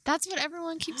 that's what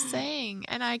everyone keeps saying,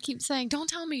 and I keep saying, "Don't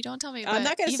tell me, don't tell me." I'm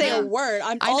not going to say a word.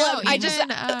 You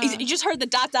just heard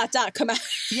the ... come out.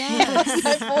 Yes,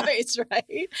 my voice,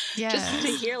 right? Yes. Just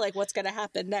to hear like what's going to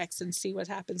happen next and see what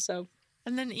happens. So.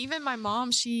 And then even my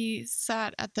mom, she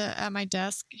sat at my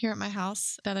desk here at my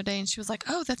house the other day, and she was like,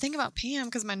 "Oh, the thing about Pam,"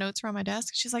 because my notes were on my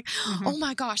desk. She's like, "Oh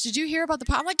my gosh, did you hear about the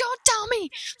pod?" I'm like, "Don't tell me!"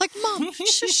 Like, Mom,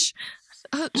 shush.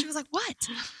 She was like, "What?"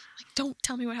 Like, "Don't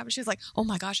tell me what happened." She was like, "Oh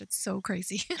my gosh, it's so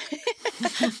crazy."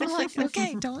 I'm like,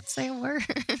 "Okay, don't say a word."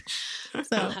 So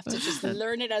we'll have to just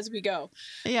learn it as we go.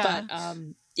 Yeah. But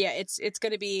it's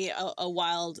going to be a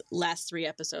wild last 3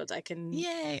 episodes.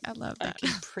 Yay! I love that. I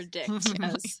can predict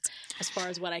as far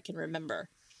as what I can remember.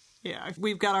 Yeah,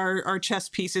 we've got our chess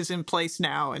pieces in place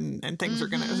now, and things are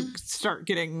going to start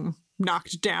getting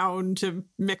knocked down to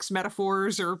mix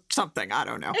metaphors or something. I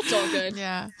don't know. It's all good.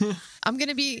 Yeah. I'm going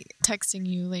to be texting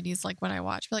you ladies like when I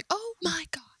watch. Be like, "Oh my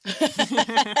God."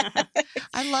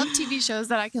 I love TV shows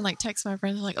that I can like text my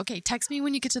friends like, okay, text me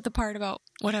when you get to the part about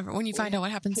whatever, when you find out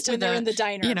what happens to when they're in the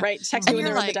diner, you know, right? Text me when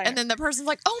they're in the diner. And then the person's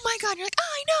like, oh my God, you're like, oh,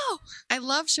 I know. I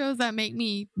love shows that make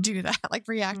me do that, like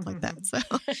react like that. So,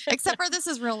 except for this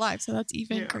is real life, so that's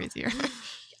even crazier.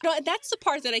 No, that's the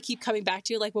part that I keep coming back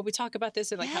to, like when we talk about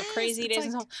this and like how crazy it is.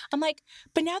 And so, I'm like,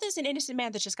 but now there's an innocent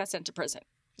man that just got sent to prison.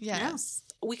 Yes.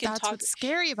 We can That's talk. what's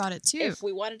scary about it too. If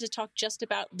we wanted to talk just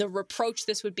about the reproach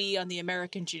this would be on the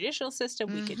American judicial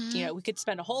system, we could, we could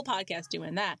spend a whole podcast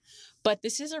doing that. But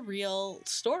this is a real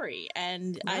story.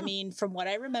 And I mean, from what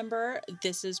I remember,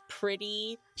 this is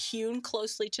pretty hewn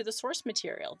closely to the source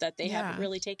material, that they haven't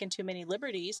really taken too many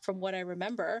liberties from what I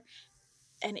remember.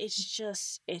 And it's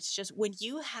just when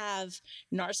you have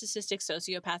narcissistic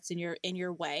sociopaths in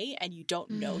your way and you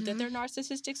don't know that they're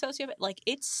narcissistic sociopaths, like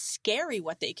it's scary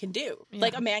what they can do. Yeah.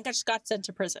 Like a man just got sent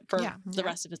to prison for the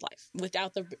rest of his life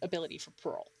without the ability for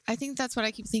parole. I think that's what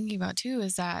I keep thinking about too,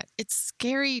 is that it's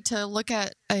scary to look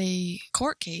at a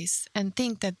court case and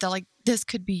think that this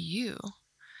could be you.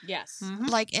 Yes.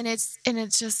 Like, and it's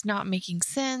just not making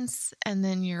sense. And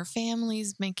then your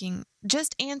family's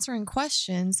just answering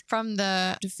questions from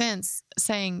the defense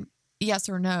saying yes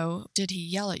or no. Did he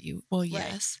yell at you? Well,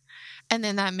 yes. Right. And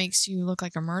then that makes you look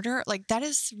like a murderer. Like, that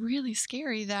is really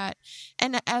scary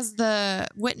and as the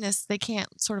witness, they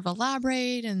can't sort of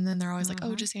elaborate. And then they're always like,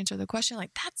 oh, just answer the question.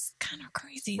 Like, that's kind of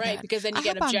crazy. Right. Because then you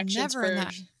get objections for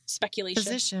speculation.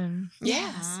 Position.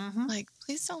 Yes. Like,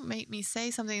 please don't make me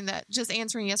say something that just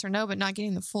answering yes or no, but not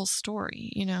getting the full story,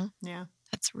 you know? Yeah.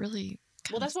 That's really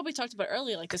that's what we talked about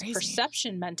earlier, like crazy. This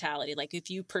perception mentality. Like if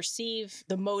you perceive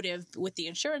the motive with the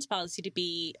insurance policy to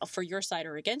be for your side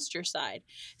or against your side,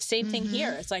 same thing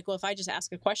here. It's like, well, if I just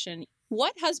ask a question,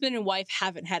 what husband and wife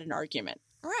haven't had an argument?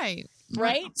 Right.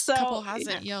 So couple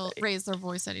hasn't raised their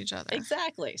voice at each other.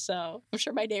 Exactly. So I'm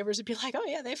sure my neighbors would be like, oh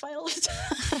yeah, they fight all the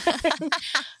time.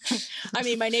 I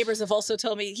mean, my neighbors have also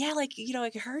told me, yeah, like, you know,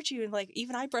 I heard you, and like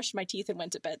even I brushed my teeth and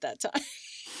went to bed that time.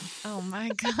 Oh my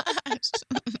gosh.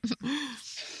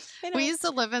 We used to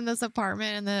live in this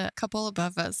apartment and the couple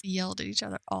above us yelled at each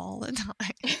other all the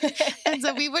time. And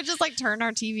so we would just like turn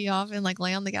our TV off and like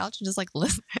lay on the couch and just like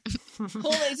listen.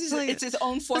 Well, it's its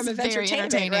own form of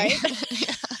entertainment, right?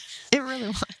 Yeah, it really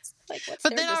was. Like,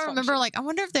 but then I remember, like, I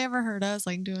wonder if they ever heard us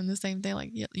like doing the same thing,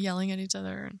 like yelling at each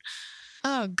other. And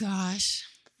oh gosh,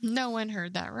 no one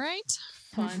heard that, right?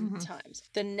 Fun times.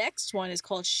 The next one is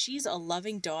called "She's a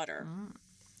Loving Daughter."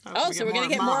 Oh, so we're gonna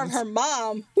get more of her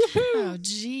mom. Oh,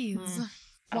 jeez.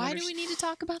 Why do we need to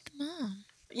talk about the mom?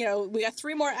 You know, we got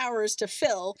 3 more hours to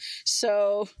fill,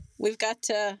 so we've got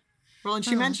to. Well, and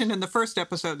she mentioned in the first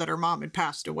episode that her mom had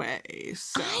passed away.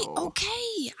 So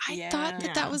I thought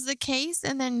that was the case,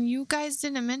 and then you guys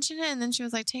didn't mention it, and then she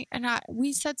was like,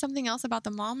 we said something else about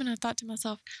the mom, and I thought to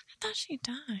myself, I thought she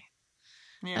died.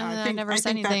 Yeah, and then I never said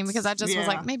anything because I just was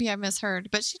like, maybe I misheard.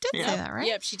 But she did say that, right?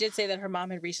 Yep, she did say that her mom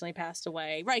had recently passed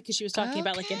away. Right, because she was talking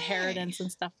about like inheritance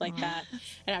and stuff like that.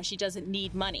 And how she doesn't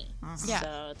need money.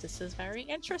 So this is very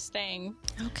interesting.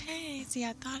 Okay. See,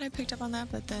 I thought I picked up on that,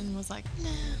 but then was like,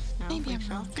 nah, maybe I'm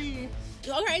wrong.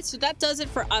 All right, so that does it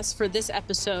for us for this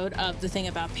episode of The Thing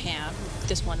About Pam.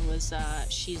 This one was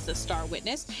She's the Star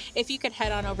Witness. If you could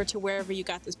head on over to wherever you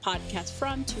got this podcast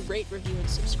from to rate, review, and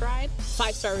subscribe.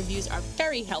 5-star reviews are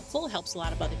very helpful. It helps a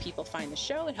lot of other people find the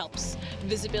show. It helps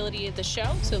visibility of the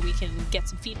show so we can get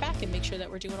some feedback and make sure that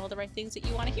we're doing all the right things that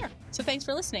you want to hear. So thanks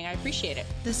for listening. I appreciate it.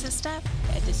 This is Steph.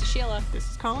 And this is Sheila. This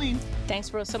is Colleen.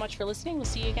 Thanks so much for listening. We'll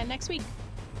see you again next week.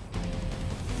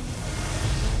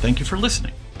 Thank you for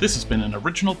listening. This has been an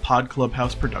original Pod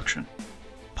Clubhouse production.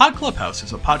 Pod Clubhouse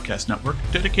is a podcast network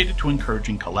dedicated to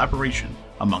encouraging collaboration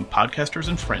among podcasters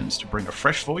and friends to bring a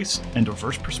fresh voice and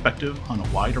diverse perspective on a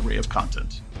wide array of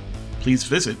content. Please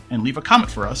visit and leave a comment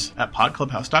for us at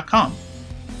podclubhouse.com.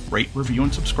 Rate, review,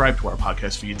 and subscribe to our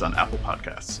podcast feeds on Apple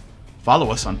Podcasts. Follow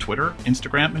us on Twitter,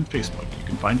 Instagram, and Facebook. You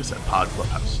can find us at Pod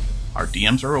Clubhouse. Our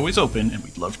DMs are always open, and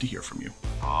we'd love to hear from you.